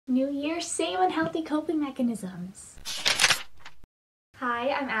New year, same unhealthy coping mechanisms. Hi,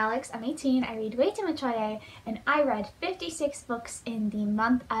 I'm Alex, I'm 18, I read way too much YA, and I read 56 books in the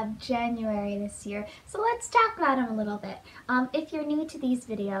month of January this year, so let's talk about them a little bit. If you're new to these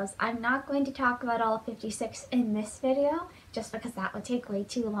videos, I'm not going to talk about all 56 in this video, just because that would take way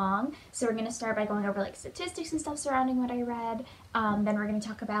too long. So we're going to start by going over like statistics and stuff surrounding what I read, then we're going to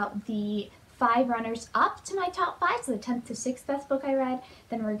talk about the 5 runners up to my top 5, so the 10th to 6th best book I read.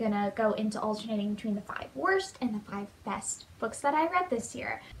 Then we're gonna go into alternating between the 5 worst and the 5 best books that I read this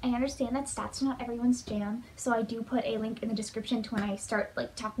year. I understand that stats are not everyone's jam, so I do put a link in the description to when I start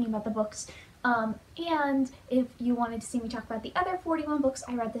like talking about the books. And if you wanted to see me talk about the other 41 books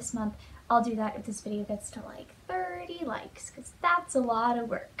I read this month, I'll do that if this video gets to like 30 likes, because that's a lot of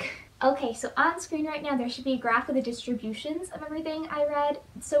work. Okay, so on screen right now there should be a graph of the distributions of everything I read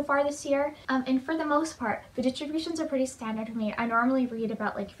so far this year. And for the most part, the distributions are pretty standard for me. I normally read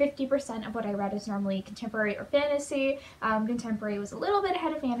about like 50% of what I read is normally contemporary or fantasy. Contemporary was a little bit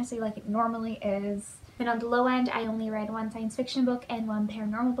ahead of fantasy like it normally is. And on the low end, I only read 1 science fiction book and 1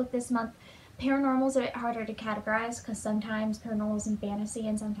 paranormal book this month. Paranormal is a bit harder to categorize because sometimes paranormal is in fantasy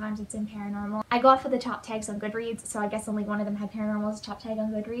and sometimes it's in paranormal. I go off of the top tags on Goodreads, so I guess only one of them had paranormal as a top tag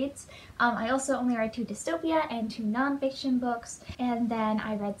on Goodreads. I also only read 2 dystopia and 2 nonfiction books, and then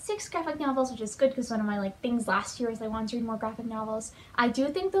I read 6 graphic novels, which is good because one of my like things last year is I wanted to read more graphic novels. I do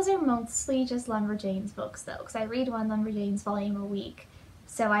think those are mostly just Lumberjanes books though, because I read 1 Lumberjanes volume a week.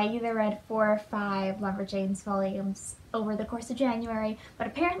 So I either read 4 or 5 Lumberjanes volumes over the course of January, but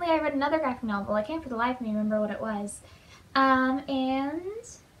apparently I read another graphic novel. I can't for the life of me remember what it was. And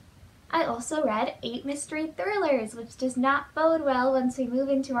I also read 8 mystery thrillers, which does not bode well once we move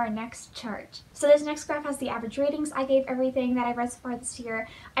into our next chart. So this next graph has the average ratings I gave everything that I read so far this year.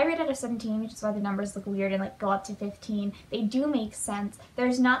 I rate out of 17, which is why the numbers look weird and like go up to 15. They do make sense.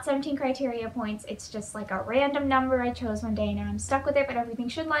 There's not 17 criteria points, it's just like a random number I chose one day and now I'm stuck with it, but everything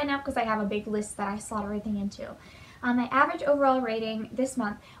should line up because I have a big list that I slot everything into. My average overall rating this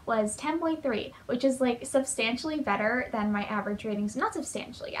month was 10.3, which is like substantially better than my average ratings. Not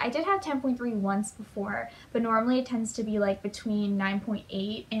substantially. I did have 10.3 once before, but normally it tends to be like between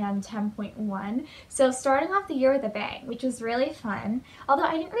 9.8 and 10.1. So starting off the year with a bang, which was really fun. Although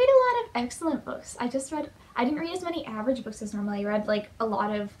I didn't read a lot of excellent books. I didn't read as many average books as normally. I read like a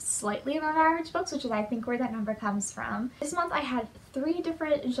lot of slightly above average books, which is I think where that number comes from. This month I had 3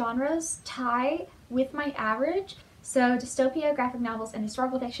 different genres tie with my average. So dystopia, graphic novels, and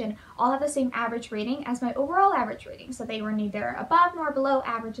historical fiction all have the same average rating as my overall average rating. So they were neither above nor below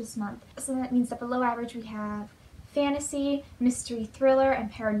average this month. So that means that below average we have fantasy, mystery thriller,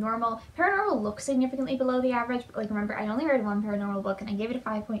 and paranormal. Paranormal looks significantly below the average, but like remember I only read 1 paranormal book and I gave it a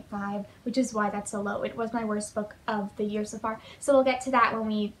 5.5, which is why that's so low. It was my worst book of the year so far. So we'll get to that when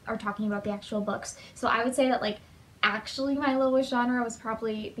we are talking about the actual books. So I would say that like actually my lowest genre was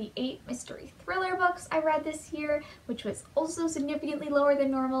probably the 8 mystery thriller books I read this year, which was also significantly lower than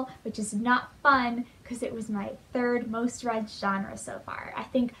normal, which is not fun because it was my 3rd most read genre so far. I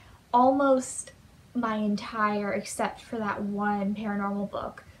think almost my entire, except for that 1 paranormal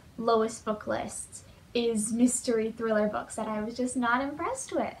book, lowest book list is mystery thriller books that I was just not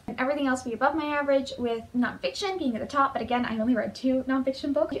impressed with. And everything else be above my average, with nonfiction being at the top, but again I only read 2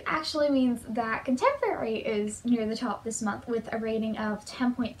 nonfiction books, which actually means that contemporary is near the top this month with a rating of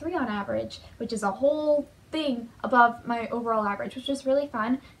 10.3 on average, which is a whole thing above my overall average, which is really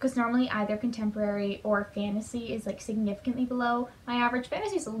fun because normally either contemporary or fantasy is like significantly below my average.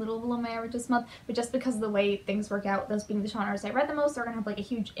 Fantasy is a little below my average this month, but just because of the way things work out, those being the genres I read the most, they're gonna have like a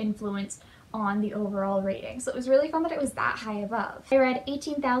huge influence on the overall rating. So it was really fun that it was that high above. I read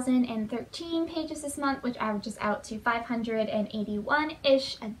 18,013 pages this month, which averages out to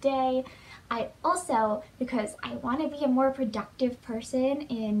 581-ish a day. I also, because I want to be a more productive person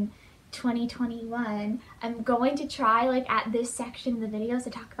in 2021, I'm going to try like at this section of the videos to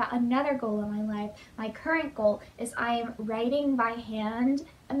talk about another goal in my life. My current goal is I am writing by hand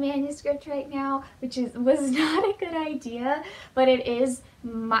a manuscript right now, which was not a good idea, but it is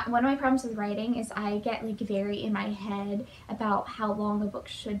one of my problems with writing is I get like very in my head about how long a book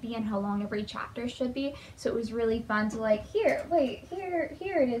should be and how long every chapter should be. So it was really fun to like here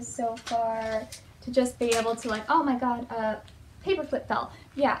it is so far, to just be able to like, oh my god, paperclip fell.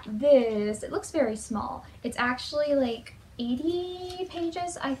 Yeah, it looks very small. It's actually like 80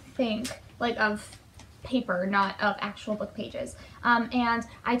 pages, I think, like of paper, not of actual book pages. And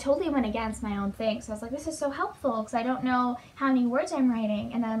I totally went against my own thing, so I was like, this is so helpful because I don't know how many words I'm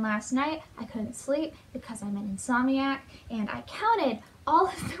writing. And then last night I couldn't sleep because I'm an insomniac, and I counted all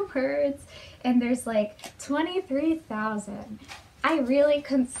of the words, and there's like 23,000. I really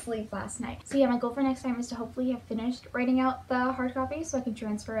couldn't sleep last night. So yeah, my goal for next time is to hopefully have finished writing out the hard copy so I can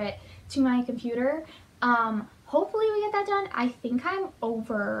transfer it to my computer. Hopefully we get that done. I think I'm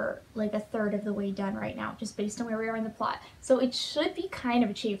over like a third of the way done right now, just based on where we are in the plot. So it should be kind of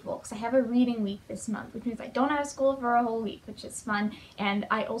achievable because I have a reading week this month, which means I don't have school for a whole week, which is fun. And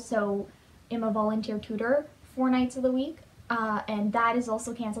I also am a volunteer tutor 4 nights of the week. And that is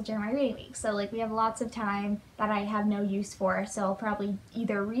also canceled during my reading week. So like we have lots of time that I have no use for. So I'll probably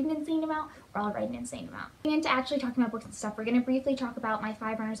either read an insane amount or I'll write an insane amount. Getting into actually talking about books and stuff, we're going to briefly talk about my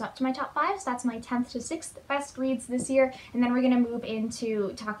 5 runners up to my top 5. So that's my 10th to 6th best reads this year. And then we're going to move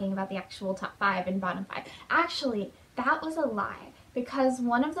into talking about the actual top 5 and bottom 5. Actually, that was a lie because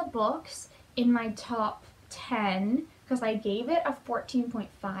one of the books in my top 10, because I gave it a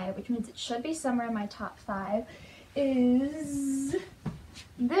 14.5, which means it should be somewhere in my top 5, is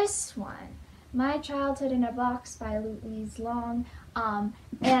this one, My Childhood in a Box by Louise Long.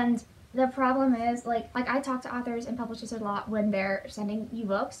 And the problem is, like I talk to authors and publishers a lot when they're sending you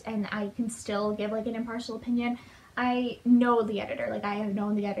books, and I can still give like an impartial opinion. I know the editor, like I have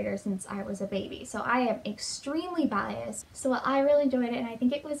known the editor since I was a baby, so I am extremely biased. So I really enjoyed it and I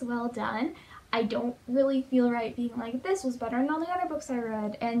think it was well done. I don't really feel right being like, this was better than all the other books I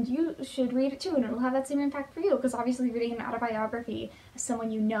read, and you should read it too, and it'll have that same impact for you, because obviously reading an autobiography of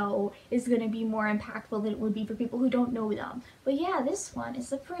someone you know is going to be more impactful than it would be for people who don't know them. But yeah, this one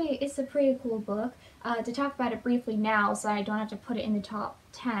is a pretty cool book. To talk about it briefly now, so I don't have to put it in the top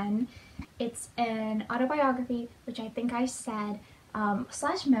 10, it's an autobiography, which I think I said,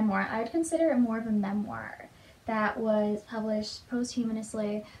 slash memoir. I would consider it more of a memoir that was published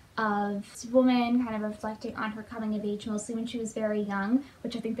posthumously, of this woman kind of reflecting on her coming of age, mostly when she was very young,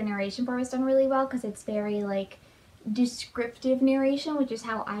 which I think the narration part was done really well because it's very like descriptive narration, which is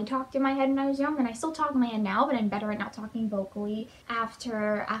how I talked in my head when I was young, and I still talk in my head now, but I'm better at not talking vocally.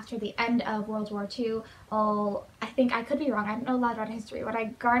 After the end of World War II, I think, I could be wrong, I don't know a lot about history, what I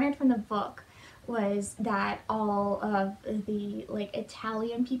garnered from the book was that all of the like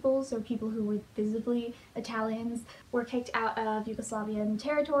Italian peoples, or people who were visibly Italians, were kicked out of Yugoslavian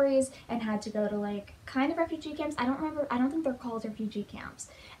territories and had to go to like kind of refugee camps. I don't think they're called refugee camps.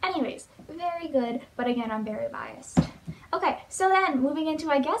 Anyways, very good, but again, I'm very biased. Okay, so then moving into,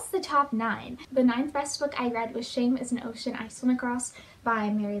 I guess, the top 9. The 9th best book I read was Shame is an Ocean I Swim Across by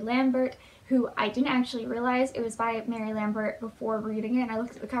Mary Lambert, who I didn't actually realize it was by Mary Lambert before reading it, and I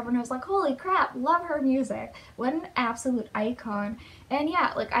looked at the cover and I was like, holy crap, love her music. What an absolute icon. And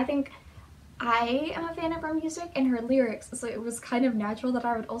yeah, like I think I am a fan of her music and her lyrics, so it was kind of natural that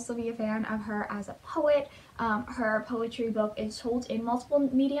I would also be a fan of her as a poet. Her poetry book is told in multiple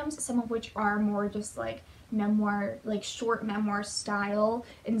mediums, some of which are more just like memoir, like short memoir style,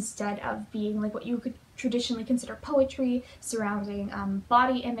 instead of being like what you could traditionally consider poetry surrounding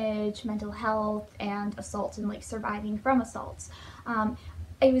body image, mental health, and assault, and like surviving from assaults.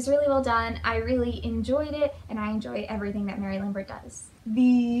 It was really well done. I really enjoyed it, and I enjoy everything that Mary Lambert does.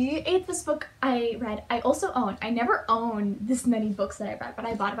 The 8th best book I read, I also own. I never own this many books that I read, but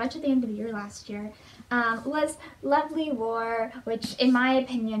I bought a bunch at the end of the year last year. Was Lovely War, which in my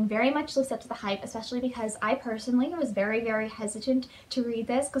opinion very much lives up to the hype, especially because I personally was very, very hesitant to read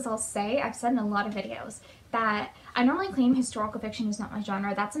this, because I'll say, I've said in a lot of videos, that I normally claim historical fiction is not my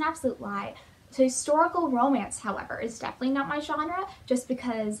genre. That's an absolute lie. So historical romance, however, is definitely not my genre, just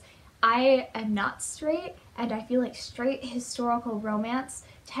because I am not straight, and I feel like straight historical romance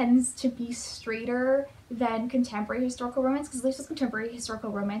tends to be straighter than contemporary historical romance, because at least with contemporary historical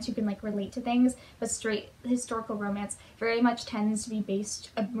romance you can like relate to things, but straight historical romance very much tends to be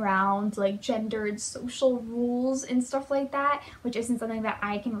based around like gendered social rules and stuff like that, which isn't something that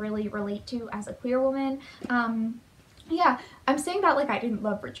I can really relate to as a queer woman. Yeah, I'm saying that like I didn't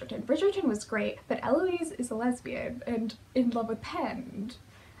love Bridgerton. Bridgerton was great, but Eloise is a lesbian and in love with Penn.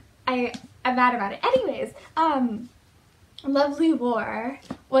 I'm mad about it. Anyways, Lovely War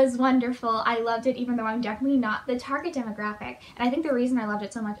was wonderful. I loved it, even though I'm definitely not the target demographic. And I think the reason I loved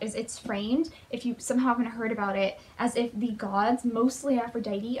it so much is it's framed, if you somehow haven't heard about it, as if the gods, mostly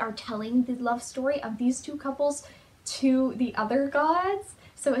Aphrodite, are telling the love story of these two couples to the other gods.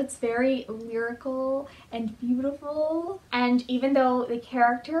 So it's very lyrical and beautiful. And even though the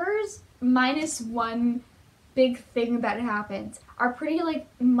characters, minus one big thing that happens, are pretty like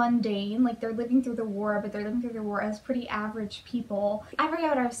mundane, like they're living through the war, but they're living through the war as pretty average people. I forget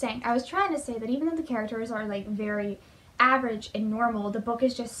what I was saying. I was trying to say that even though the characters are like very average and normal, the book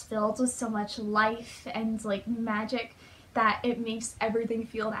is just filled with so much life and like magic that it makes everything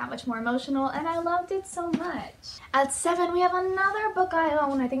feel that much more emotional, and I loved it so much. At 7, we have another book I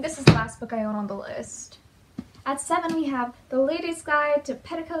own. I think this is the last book I own on the list. At 7 we have The Lady's Guide to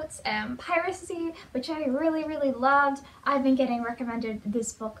Petticoats and Piracy, which I really loved. I've been getting recommended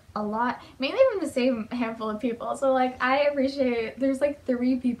this book a lot, mainly from the same handful of people. So like I appreciate there's like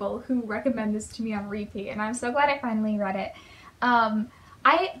 3 people who recommend this to me on repeat, and I'm so glad I finally read it.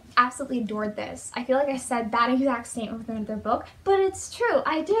 I absolutely adored this. I feel like I said that exact statement with another book, but it's true.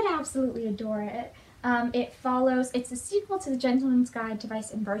 I did absolutely adore it. It's a sequel to The Gentleman's Guide to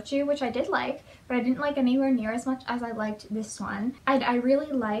Vice and Virtue, which I did like, but I didn't like anywhere near as much as I liked this one. I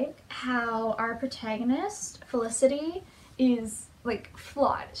really like how our protagonist, Felicity, is like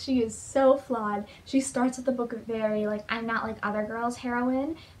flawed. She is so flawed. She starts with the book very like, I'm not like other girls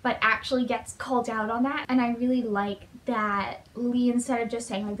heroine, but actually gets called out on that. And I really like that Lee, instead of just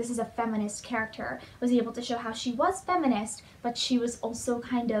saying like this is a feminist character, was able to show how she was feminist, but she was also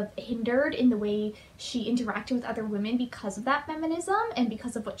kind of hindered in the way she interacted with other women because of that feminism and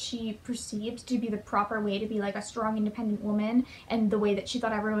because of what she perceived to be the proper way to be like a strong independent woman and the way that she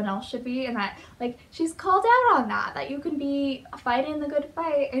thought everyone else should be, and that like she's called out on that you can be fighting the good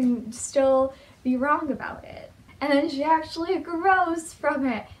fight and still be wrong about it. And then she actually grows from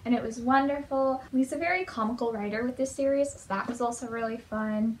it, and it was wonderful. Lee's a very comical writer with this series, so that was also really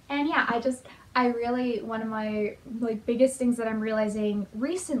fun. And yeah, one of my like biggest things that I'm realizing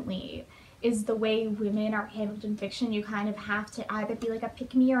recently is the way women are handled in fiction. You kind of have to either be like a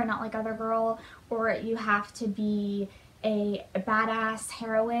pick-me or not like other girl, or you have to be a badass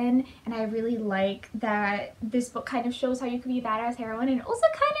heroine, and I really like that this book kind of shows how you can be a badass heroine and also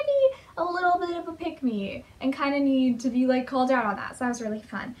kind of be a little bit of a pick-me and kind of need to be like called out on that, so that was really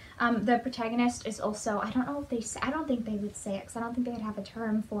fun. The protagonist is also, I don't think they would say it because I don't think they would have a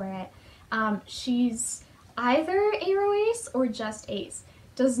term for it. She's either ace or just ace.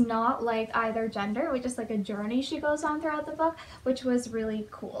 Does not like either gender, which is like a journey she goes on throughout the book, which was really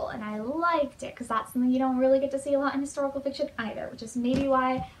cool, and I liked it because that's something you don't really get to see a lot in historical fiction either, which is maybe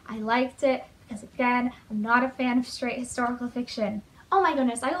why I liked it, because again, I'm not a fan of straight historical fiction. Oh my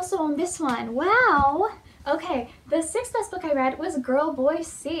goodness, I also own this one. Wow! Okay, the 6th best book I read was Girl Boy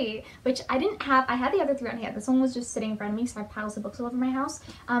C, which I didn't have. I had the other 3 on hand. This one was just sitting in front of me, so I have piles of books all over my house.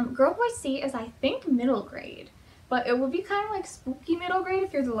 Girl Boy C is, I think, middle grade. But it would be kind of like spooky middle grade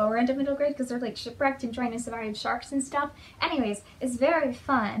if you're the lower end of middle grade, because they're like shipwrecked and trying to survive sharks and stuff. Anyways, it's very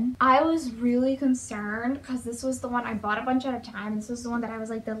fun. I was really concerned because this was the one I bought a bunch at a time. This was the one that I was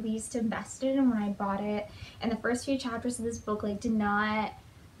like the least invested in when I bought it. And the first few chapters of this book like did not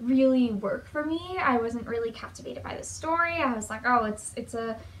really work for me. I wasn't really captivated by the story. I was like, oh, it's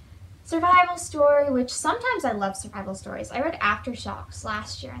a survival story, which sometimes I love survival stories. I read Aftershocks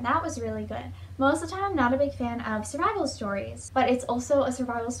last year and that was really good. Most of the time I'm not a big fan of survival stories, but it's also a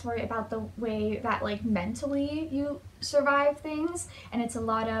survival story about the way that like mentally you survive things, and it's a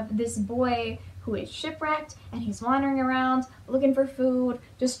lot of this boy who is shipwrecked and he's wandering around looking for food,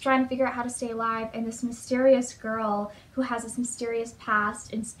 just trying to figure out how to stay alive, and this mysterious girl who has this mysterious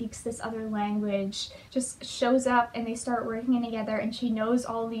past and speaks this other language just shows up, and they start working together, and she knows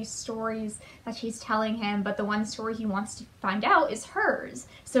all these stories that she's telling him, but the one story he wants to find out is hers.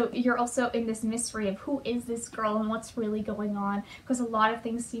 So you're also in this mystery of who is this girl and what's really going on, because a lot of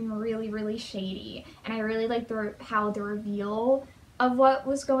things seem really shady, and I really like how the reveal of what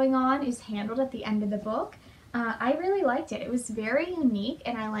was going on is handled at the end of the book. I really liked it. It was very unique,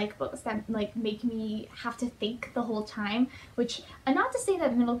 and I like books that like make me have to think the whole time, which, not to say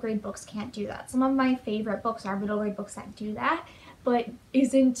that middle grade books can't do that. Some of my favorite books are middle grade books that do that, but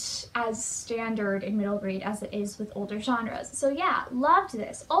isn't as standard in middle grade as it is with older genres. So yeah, loved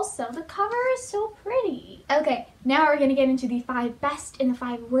this. Also, the cover is so pretty. Okay, now we're gonna get into the 5 best and the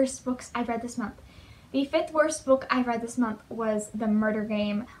 5 worst books I've read this month. The 5th worst book I read this month was The Murder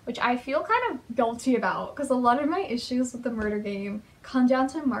Game, which I feel kind of guilty about because a lot of my issues with The Murder Game come down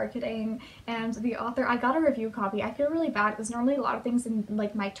to marketing and the author. I got a review copy. I feel really bad because normally a lot of things in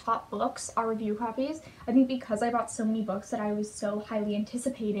like my top books are review copies. I think because I bought so many books that I was so highly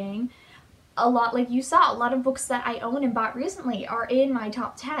anticipating, a lot, like you saw, a lot of books that I own and bought recently are in my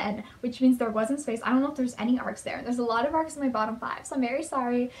top 10, which means there wasn't space. I don't know if there's any arcs there. There's a lot of arcs in my bottom 5, so I'm very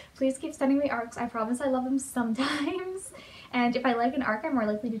sorry. Please keep sending me arcs. I promise I love them sometimes. And if I like an arc, I'm more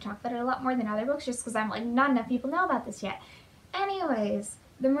likely to talk about it a lot more than other books, just because I'm like, not enough people know about this yet. Anyways,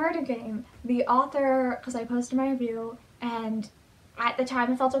 The Murder Game, the author, because I posted my review, and at the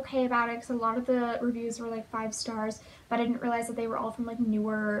time I felt okay about it because a lot of the reviews were like 5 stars, but I didn't realize that they were all from like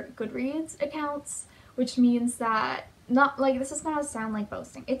newer Goodreads accounts, which means that not like, this is gonna sound like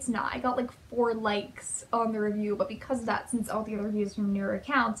boasting, it's not. I got like 4 likes on the review, but because of that, since all the other reviews from newer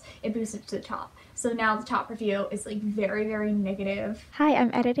accounts, it boosted to the top. So now the top review is like very, very negative. Hi,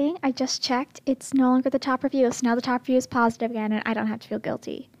 I'm editing. I just checked. It's no longer the top review, so now the top review is positive again, and I don't have to feel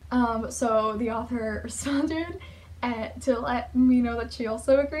guilty. So the author responded to let me know that she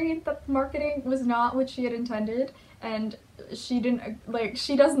also agreed that the marketing was not what she had intended, and she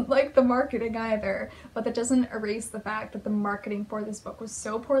doesn't like the marketing either, but that doesn't erase the fact that the marketing for this book was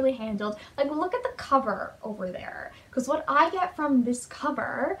so poorly handled. Like, look at the cover over there, because what I get from this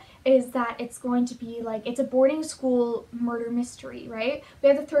cover is that it's going to be like, it's a boarding school murder mystery, right? We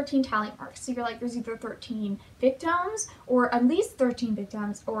have the 13 tally marks, so you're like, there's either 13 victims, or at least 13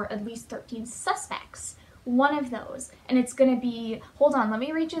 victims, or at least 13 suspects. One of those, and it's gonna be, hold on, let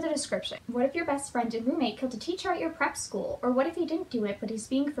me read you the description. What if your best friend and roommate killed a teacher at your prep school? Or what if he didn't do it, but he's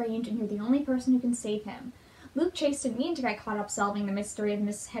being framed and you're the only person who can save him? Luke Chase didn't mean to get caught up solving the mystery of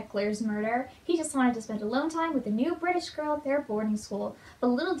Miss Heckler's murder. He just wanted to spend alone time with a new British girl at their boarding school. But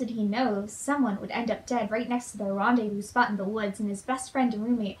little did he know someone would end up dead right next to their rendezvous spot in the woods, and his best friend and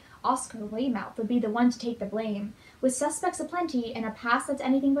roommate, Oscar Weymouth, would be the one to take the blame. With suspects aplenty and a past that's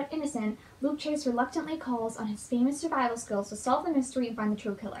anything but innocent, Luke Chase reluctantly calls on his famous survival skills to solve the mystery and find the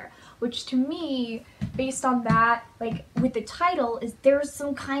true killer. Which, to me, based on that, like, with the title, is there's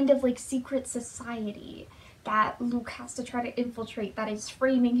some kind of, like, secret society that Luke has to try to infiltrate, that is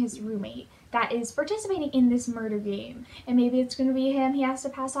framing his roommate, that is participating in this murder game. And maybe it's going to be him, he has to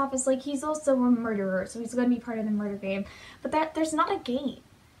pass off as, like, he's also a murderer, so he's going to be part of the murder game. But there's not a game.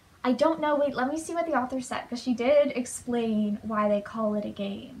 I don't know, wait, let me see what the author said, because she did explain why they call it a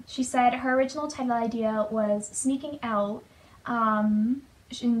game. She said her original title idea was Sneaking Out,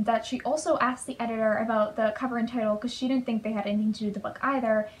 that she also asked the editor about the cover and title because she didn't think they had anything to do with the book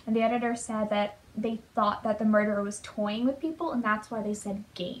either, and the editor said that they thought that the murderer was toying with people, and that's why they said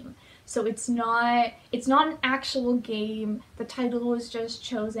game. So it's not an actual game. The title was just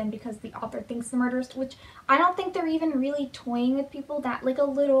chosen because the author thinks the murderers, which I don't think they're even really toying with people, that like a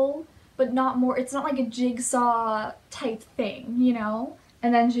little, but not more. It's not like a jigsaw type thing, you know?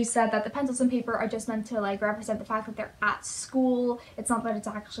 And then she said that the pencils and paper are just meant to like represent the fact that they're at school. It's not that it's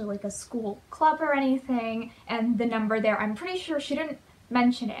actually like a school club or anything. And the number there, I'm pretty sure she didn't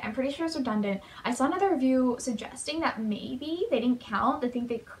mention it. I'm pretty sure it's redundant. I saw another review suggesting that maybe they didn't count. They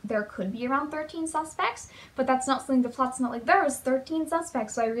think there could be around 13 suspects, but that's not something, the plot's not like there was 13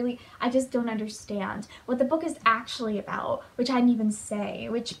 suspects, so I just don't understand what the book is actually about, which I didn't even say,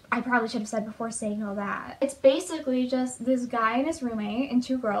 which I probably should have said before saying all that. It's basically just this guy and his roommate and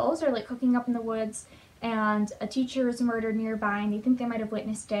 2 girls are like cooking up in the woods, and a teacher is murdered nearby and they think they might have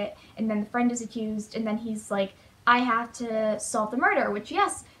witnessed it, and then the friend is accused, and then he's like, I have to solve the murder, which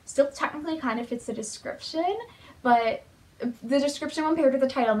yes, still technically kind of fits the description, but the description when paired with the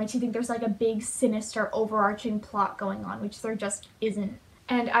title makes you think there's like a big sinister overarching plot going on, which there just isn't.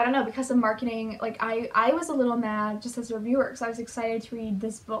 And I don't know, because of marketing, like I was a little mad just as a reviewer because I was excited to read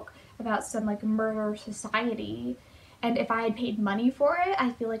this book about some like murder society, and if I had paid money for it, I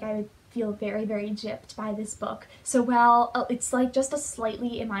feel like I would feel very, very gypped by this book. So while it's like just a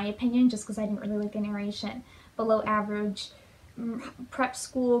slightly, in my opinion, just because I didn't really like the narration, below average prep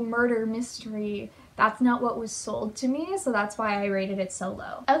school murder mystery, that's not what was sold to me, so that's why I rated it so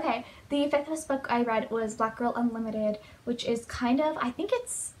low. Okay, the 5th book I read was Black Girl Unlimited, which is kind of, I think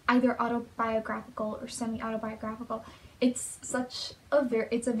it's either autobiographical or semi-autobiographical. It's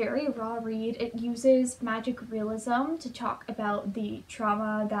a very raw read. It uses magic realism to talk about the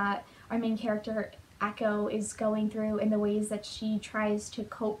trauma that our main character Echo is going through and the ways that she tries to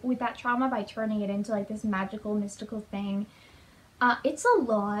cope with that trauma by turning it into like this magical, mystical thing. It's a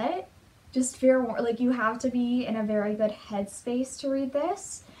lot. Just fair warning, like you have to be in a very good headspace to read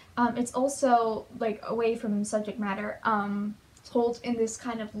this. It's also like away from subject matter, told in this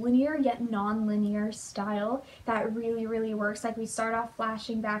kind of linear yet non-linear style that really, really works. Like we start off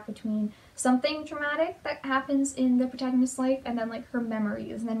flashing back between something traumatic that happens in the protagonist's life and then like her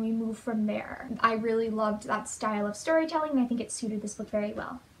memories, and then we move from there. I really loved that style of storytelling, and I think it suited this book very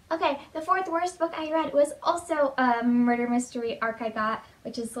well. Okay, the 4th worst book I read was also a murder mystery arc I got,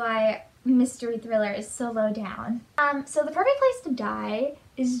 which is why mystery thriller is so low down. So The Perfect Place to Die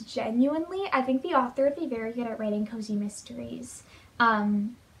is genuinely, I think the author would be very good at writing cozy mysteries.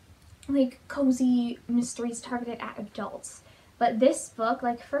 Like cozy mysteries targeted at adults. But this book,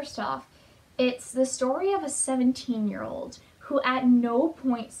 like first off, it's the story of a 17-year-old who at no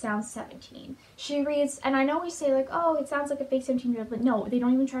point sounds 17. She reads, and I know we say like, oh, it sounds like a fake 17-year-old, but no, they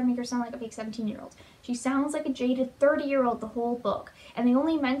don't even try to make her sound like a fake 17-year-old. She sounds like a jaded 30-year-old the whole book, and they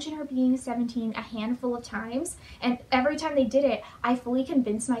only mention her being 17 a handful of times, and every time they did it, I fully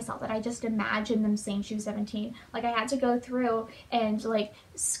convinced myself that I just imagined them saying she was 17. Like, I had to go through and like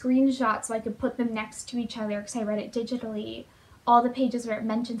screenshot so I could put them next to each other because I read it digitally, all the pages where it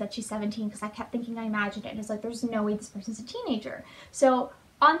mentions that she's 17, because I kept thinking I imagined it, and it's like, there's no way this person's a teenager. So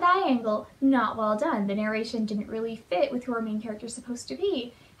on that angle, not well done. The narration didn't really fit with who our main character is supposed to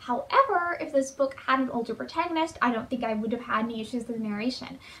be. However, if this book had an older protagonist, I don't think I would have had any issues with the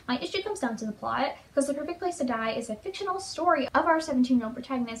narration. My issue comes down to the plot, because The Perfect Place to Die is a fictional story of our 17-year-old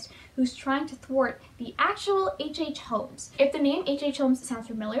protagonist who's trying to thwart the actual H.H. Holmes. If the name H.H. Holmes sounds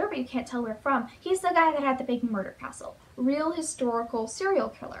familiar, but you can't tell where from, he's the guy that had the big murder castle. Real historical serial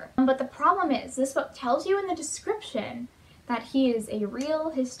killer. But the problem is, this book tells you in the description that he is a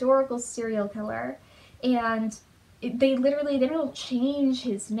real historical serial killer, and they don't change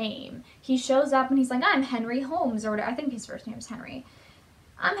his name. He shows up and he's like, I'm Henry Holmes, or whatever. I think his first name is Henry.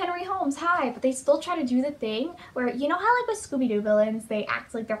 I'm Henry Holmes, hi. But they still try to do the thing where, you know how like with Scooby-Doo villains, they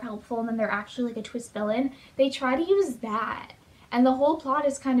act like they're helpful and then they're actually like a twist villain? They try to use that. And the whole plot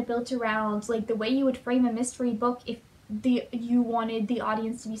is kind of built around like the way you would frame a mystery book if you wanted the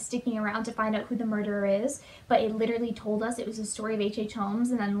audience to be sticking around to find out who the murderer is, but it literally told us it was a story of H.H. Holmes,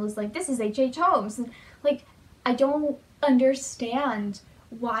 and then was like, this is H.H. Holmes. And like, I don't understand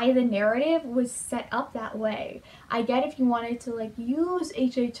why the narrative was set up that way. I get if you wanted to like use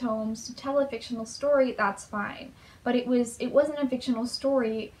H.H. Holmes to tell a fictional story, that's fine. But it wasn't a fictional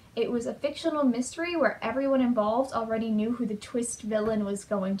story. It was a fictional mystery where everyone involved already knew who the twist villain was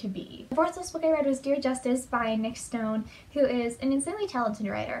going to be. The fourth book I read was Dear Justice by Nick Stone, who is an insanely talented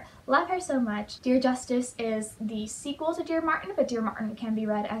writer. Love her so much. Dear Justice is the sequel to Dear Martin, but Dear Martin can be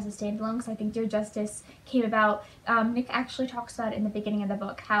read as a standalone because I think Dear Justice came about. Nick actually talks about in the beginning of the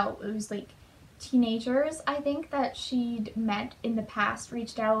book how it was like teenagers, I think, that she'd met in the past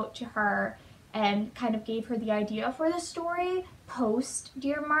reached out to her and kind of gave her the idea for the story post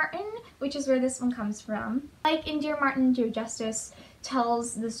Dear Martin, which is where this one comes from. Like in Dear Martin, Dear Justice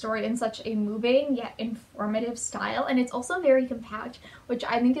tells the story in such a moving yet informative style, and it's also very compact, which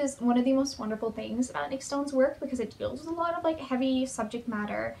I think is one of the most wonderful things about Nick Stone's work, because it deals with a lot of like heavy subject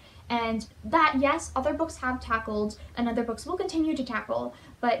matter, and that, yes, other books have tackled and other books will continue to tackle,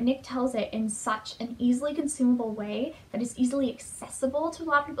 but Nick tells it in such an easily consumable way that is easily accessible to a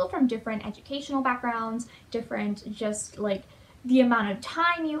lot of people from different educational backgrounds, different just like the amount of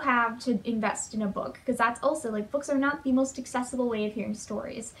time you have to invest in a book, because that's also like books are not the most accessible way of hearing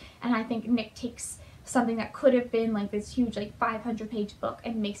stories, and I think Nick takes something that could have been like this huge like 500-page book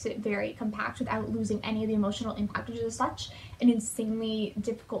and makes it very compact without losing any of the emotional impact, which is such an insanely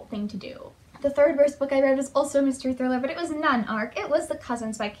difficult thing to do. The third book I read was also a mystery thriller, but it was not an arc. It was The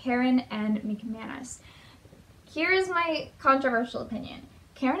Cousins by Karen and McManus. Here's my controversial opinion.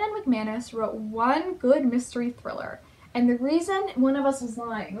 Karen and McManus wrote one good mystery thriller, and the reason One of Us Was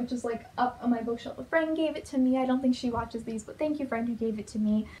Lying, which is like up on my bookshelf, a friend gave it to me. I don't think she watches these, but thank you, friend, who gave it to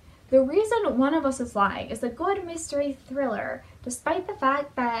me. The reason One of Us Is Lying is a good mystery thriller, despite the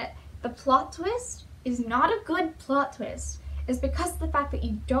fact that the plot twist is not a good plot twist, is because of the fact that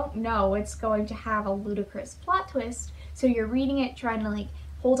you don't know it's going to have a ludicrous plot twist, so you're reading it trying to like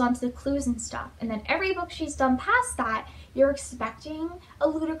hold on to the clues and stuff, and then every book she's done past that, you're expecting a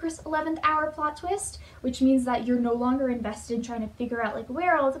ludicrous 11th hour plot twist, which means that you're no longer invested in trying to figure out like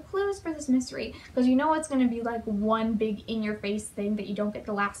where are all the clues for this mystery, because you know it's going to be like one big in-your-face thing that you don't get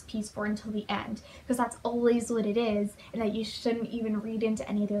the last piece for until the end, because that's always what it is, and that you shouldn't even read into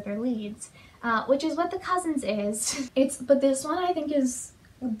any of the other leads, which is what The Cousins is. But this one I think is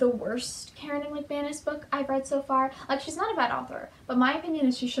the worst Karen and McManus book I've read so far. Like, she's not a bad author, but my opinion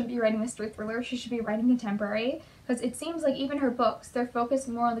is she shouldn't be writing mystery thriller, she should be writing contemporary, because it seems like even her books, they're focused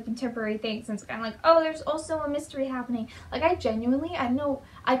more on the contemporary things, and it's kind of like, oh, there's also a mystery happening. Like, I don't know,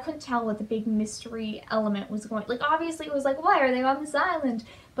 I couldn't tell what the big mystery element was going, like, obviously it was like, why are they on this island?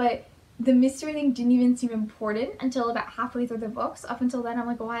 But the mystery thing didn't even seem important until about halfway through the books. Up until then, I'm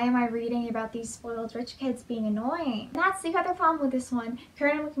like, why am I reading about these spoiled rich kids being annoying? And that's the other problem with this one.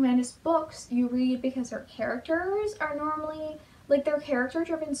 Karen McManus books you read because her characters are normally, like, they're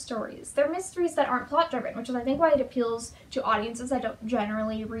character-driven stories. They're mysteries that aren't plot-driven, which is, I think, why it appeals to audiences that don't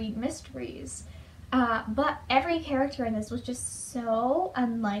generally read mysteries. But every character in this was just so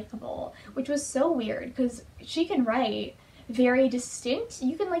unlikable, which was so weird, because she can write very distinct.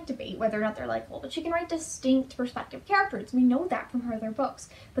 You can like debate whether or not they're likable, but she can write distinct perspective characters. We know that from her other books,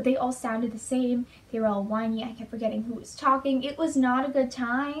 but they all sounded the same. They were all whiny. I kept forgetting who was talking. It was not a good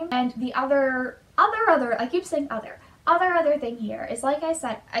time. And the other, I keep saying other thing here is, like I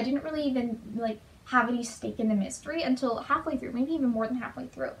said, I didn't really even like have any stake in the mystery until halfway through, maybe even more than halfway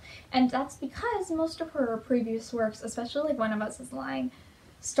through. And that's because most of her previous works, especially like One of Us is Lying,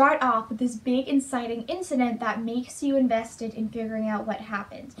 start off with this big inciting incident that makes you invested in figuring out what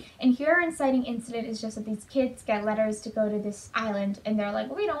happened. And here our inciting incident is just that these kids get letters to go to this island, and they're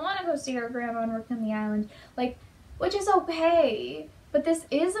like, we don't want to go see our grandma and work on the island, like, which is okay, but this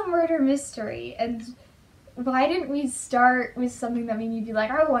is a murder mystery, and why didn't we start with something that made me be like,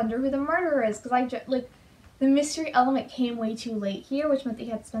 I wonder who the murderer is? Because the mystery element came way too late here, which meant they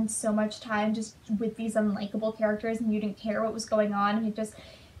had spent so much time just with these unlikable characters, and you didn't care what was going on, and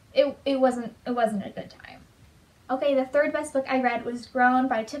it wasn't a good time. Okay, the third best book I read was Grown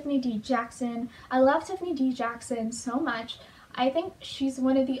by Tiffany D. Jackson. I love Tiffany D. Jackson so much. I think she's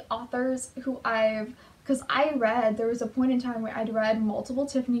one of the authors who there was a point in time where I'd read multiple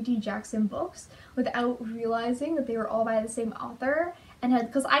Tiffany D. Jackson books without realizing that they were all by the same author, and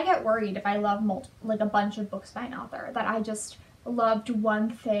because I get worried if I love a bunch of books by an author, that I just loved one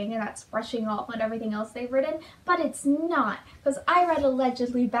thing and that's brushing off on everything else they've written, but it's not, because I read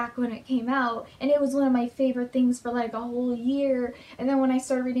Allegedly back when it came out, and it was one of my favorite things for like a whole year, and then when I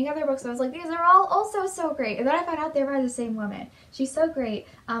started reading other books I was like, these are all also so great, and then I found out they were by the same woman. She's so great,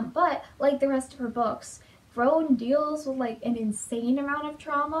 but like the rest of her books, Grown deals with like an insane amount of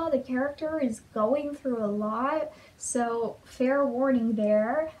trauma. The character is going through a lot, so fair warning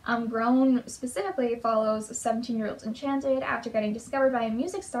there. Grown specifically follows a 17-year-old Enchanted after getting discovered by a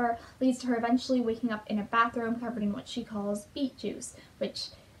music star, leads to her eventually waking up in a bathroom covered in what she calls beet juice, which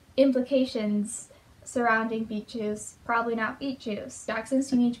implications surrounding beet juice, probably not beet juice. Jackson's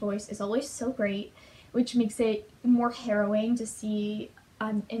teenage voice is always so great, which makes it more harrowing to see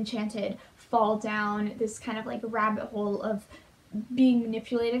Enchanted fall down this kind of like rabbit hole of being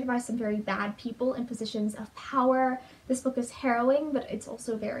manipulated by some very bad people in positions of power. This book is harrowing, but it's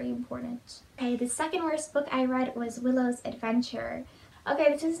also very important. Okay, the second worst book I read was Willow's Adventure.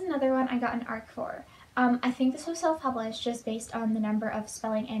 Okay, this is another one I got an ARC for. I think this was self-published just based on the number of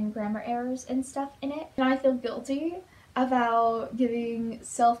spelling and grammar errors and stuff in it, and I feel guilty about giving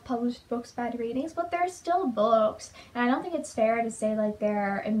self-published books bad ratings, but they're still books, and I don't think it's fair to say like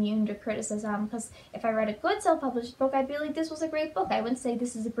they're immune to criticism, because if I read a good self-published book, I'd be like, this was a great book. I wouldn't say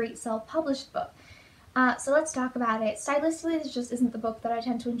this is a great self-published book. So let's talk about it. Stylistically, this just isn't the book that I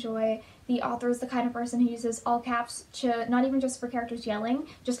tend to enjoy. The author is the kind of person who uses all caps to, not even just for characters yelling,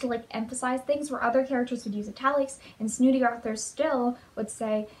 just to like emphasize things, where other characters would use italics, and snooty authors still would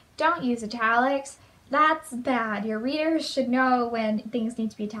say, don't use italics. That's bad. Your readers should know when things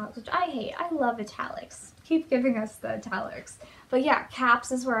need to be italics, which I hate. I love italics. Keep giving us the italics. But yeah,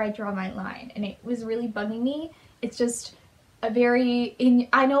 caps is where I draw my line, and it was really bugging me. It's just a very,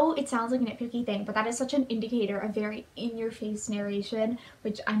 I know it sounds like a nitpicky thing, but that is such an indicator of very in-your-face narration,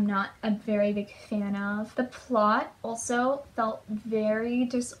 which I'm not a very big fan of. The plot also felt very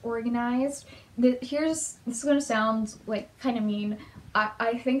disorganized. This is going to sound like kind of mean.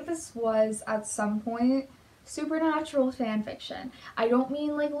 I think this was, at some point, supernatural fanfiction. I don't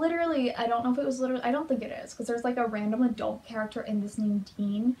mean like literally, I don't know if it was literally, I don't think it is, because there's like a random adult character in this named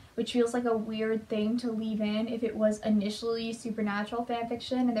Dean, which feels like a weird thing to leave in if it was initially supernatural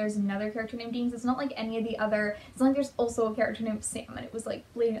fanfiction and there's another character named Dean. So it's not like any of the other, it's not like there's also a character named Sam and it was like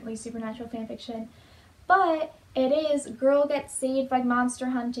blatantly supernatural fanfiction. But it is girl gets saved by monster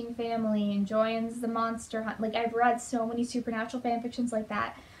hunting family and joins the monster hunt. Like, I've read so many supernatural fanfictions like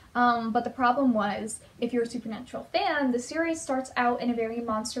that. But the problem was, if you're a supernatural fan, the series starts out in a very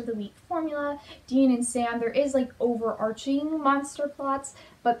Monster of the Week formula. Dean and Sam, there is like overarching monster plots,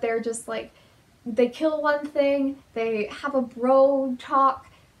 but they're just like, they kill one thing, they have a bro talk,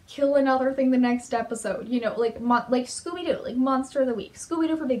 kill another thing the next episode, you know, like Scooby-Doo, like Monster of the Week,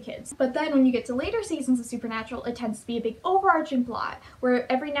 Scooby-Doo for big kids. But then when you get to later seasons of Supernatural, it tends to be a big overarching plot,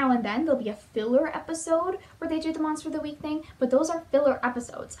 where every now and then there'll be a filler episode where they do the Monster of the Week thing, but those are filler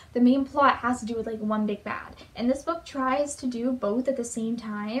episodes. The main plot has to do with like one big bad, and this book tries to do both at the same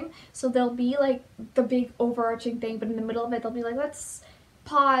time, so there'll be like the big overarching thing, but in the middle of it they'll be like, let's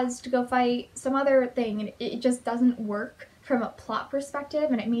pause to go fight some other thing, and it just doesn't work from a plot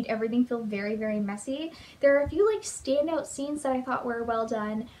perspective, and it made everything feel very, very messy. There are a few like standout scenes that I thought were well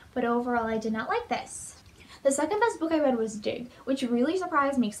done, but overall I did not like this. The second best book I read was Dig, which really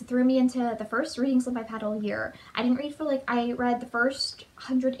surprised me because it threw me into the first reading slump I've had all year. I didn't read for like, I read the first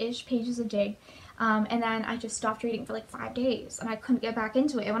 100-ish pages of Dig, and then I just stopped reading for like 5 days and I couldn't get back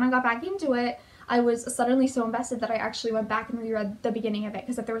into it. And when I got back into it, I was suddenly so invested that I actually went back and reread the beginning of it,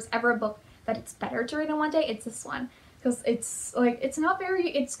 because if there was ever a book that it's better to read in one day, it's this one. Because it's like,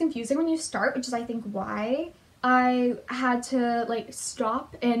 it's confusing when you start, which is I think why I had to like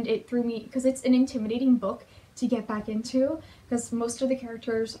stop, and it threw me, because it's an intimidating book to get back into, because most of the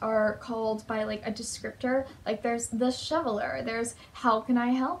characters are called by like a descriptor. Like there's the shoveler, there's how can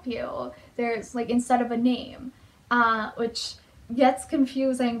I help you, there's like instead of a name, which gets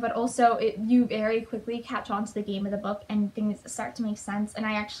confusing, but also you very quickly catch on to the game of the book and things start to make sense. And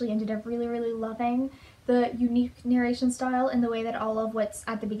I actually ended up really loving the unique narration style, and the way that all of what's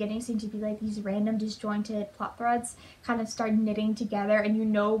at the beginning seem to be like these random disjointed plot threads kind of start knitting together, and you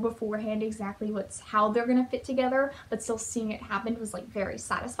know beforehand exactly how they're gonna fit together, but still seeing it happen was like very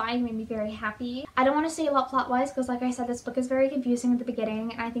satisfying, made me very happy. I don't want to say a lot plot-wise, because like I said, this book is very confusing at the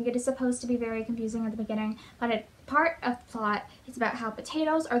beginning, and I think it is supposed to be very confusing at the beginning, but part of the plot is about how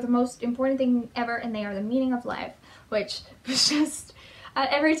potatoes are the most important thing ever, and they are the meaning of life, which was just...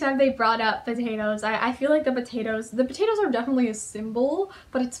 every time they brought up potatoes, I feel like the potatoes are definitely a symbol,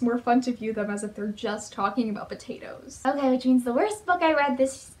 but it's more fun to view them as if they're just talking about potatoes. Okay, which means the worst book I read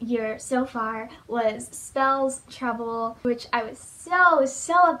this year so far was Spells Trouble, which I was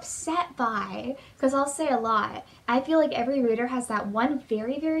so upset by, because I'll say a lot. I feel like every reader has that one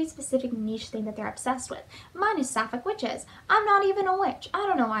very specific niche thing that they're obsessed with. Mine is sapphic witches. I'm not even a witch. I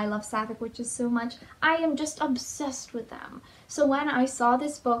don't know why I love sapphic witches so much. I am just obsessed with them. So when I saw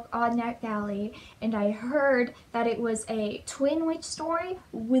this book on NetGalley and I heard that it was a twin witch story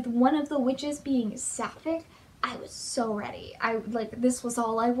with one of the witches being sapphic, I was so ready. This was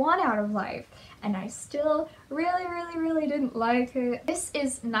all I want out of life. And I still really didn't like it.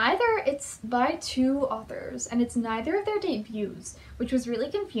 It's by 2 authors, and it's neither of their debuts, which was really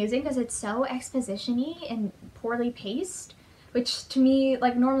confusing because it's so exposition-y and poorly paced, which to me,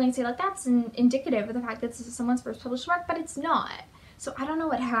 like, normally I'd say like that's indicative of the fact that this is someone's first published work, but it's not. So I don't know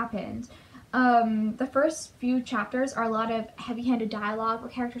what happened. The first few chapters are a lot of heavy-handed dialogue where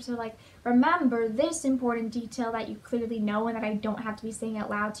characters are like, remember this important detail that you clearly know and that I don't have to be saying out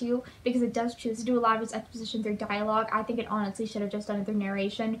loud to you, because it does choose to do a lot of its exposition through dialogue. I think it honestly should have just done it through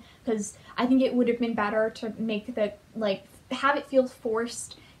narration, because I think it would have been better to make have it feel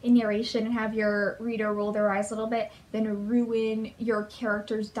forced in narration and have your reader roll their eyes a little bit than ruin your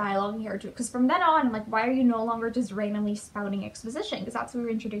character's dialogue and character. Because from then on, I'm like, why are you no longer just randomly spouting exposition? Because that's when we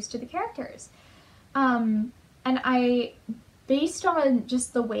were introduced to the characters. And based on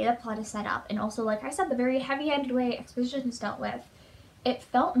just the way the plot is set up, and also, like I said, the very heavy-handed way exposition is dealt with, it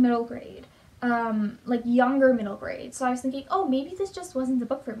felt middle grade. Like younger middle grade. So I was thinking, oh, maybe this just wasn't the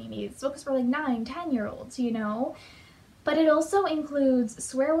book for me. Maybe this book is for like 9, 10-year-olds, you know? But it also includes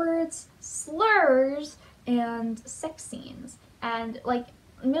swear words, slurs, and sex scenes. And like,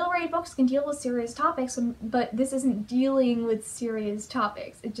 middle grade books can deal with serious topics, but this isn't dealing with serious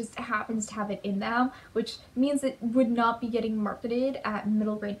topics. It just happens to have it in them, which means it would not be getting marketed at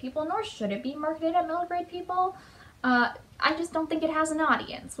middle grade people, nor should it be marketed at middle grade people. I just don't think it has an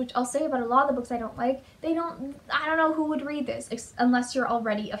audience, which I'll say about a lot of the books I don't like. I don't know who would read this, unless you're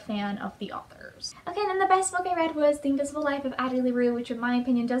already a fan of the authors. Okay, then the best book I read was The Invisible Life of Addie LaRue, which in my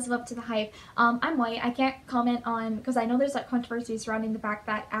opinion does live up to the hype. I'm white, I can't comment on, because I know there's like controversy surrounding the fact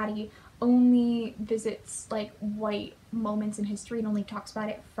that Addie only visits like white moments in history and only talks about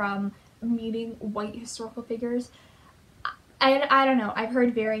it from meeting white historical figures. I don't know, I've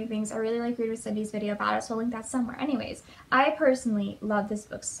heard varying things. I really like Read with Cindy's video about it, so I'll link that somewhere. Anyways, I personally love this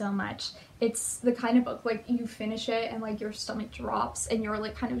book so much. It's the kind of book, like, you finish it and, like, your stomach drops and you're,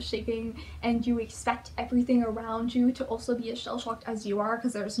 like, kind of shaking and you expect everything around you to also be as shell-shocked as you are,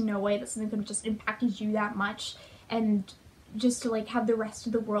 because there's no way that something could have just impacted you that much, and just to, like, have the rest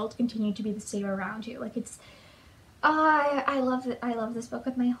of the world continue to be the same around you. Like, it's... I love it. I love this book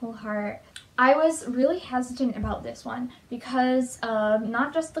with my whole heart. I was really hesitant about this one because of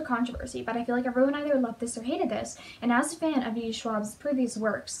not just the controversy, but I feel like everyone either loved this or hated this. And as a fan of V. Schwab's previous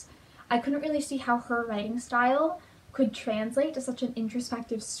works, I couldn't really see how her writing style could translate to such an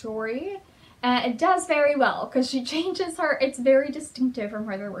introspective story. And it does very well, because she changes her, it's very distinctive from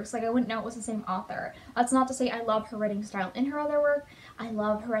her other works. Like, I wouldn't know it was the same author. That's not to say I love her writing style in her other work. I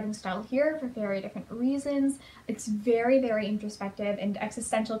love her writing style here for very different reasons. It's very introspective and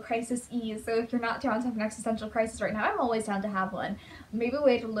existential crisis-y, so if you're not down to have an existential crisis right now, I'm always down to have one. Maybe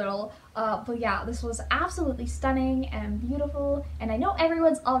wait a little, but yeah, this was absolutely stunning and beautiful, and I know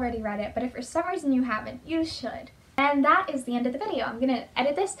everyone's already read it, but if for some reason you haven't, you should. And that is the end of the video. I'm gonna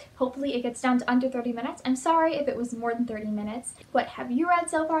edit this. Hopefully it gets down to under 30 minutes. I'm sorry if it was more than 30 minutes. What have you read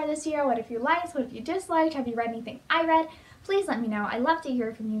so far this year? What have you liked? What have you disliked? Have you read anything I read? Please let me know. I love to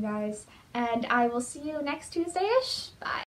hear from you guys. And I will see you next Tuesday-ish. Bye.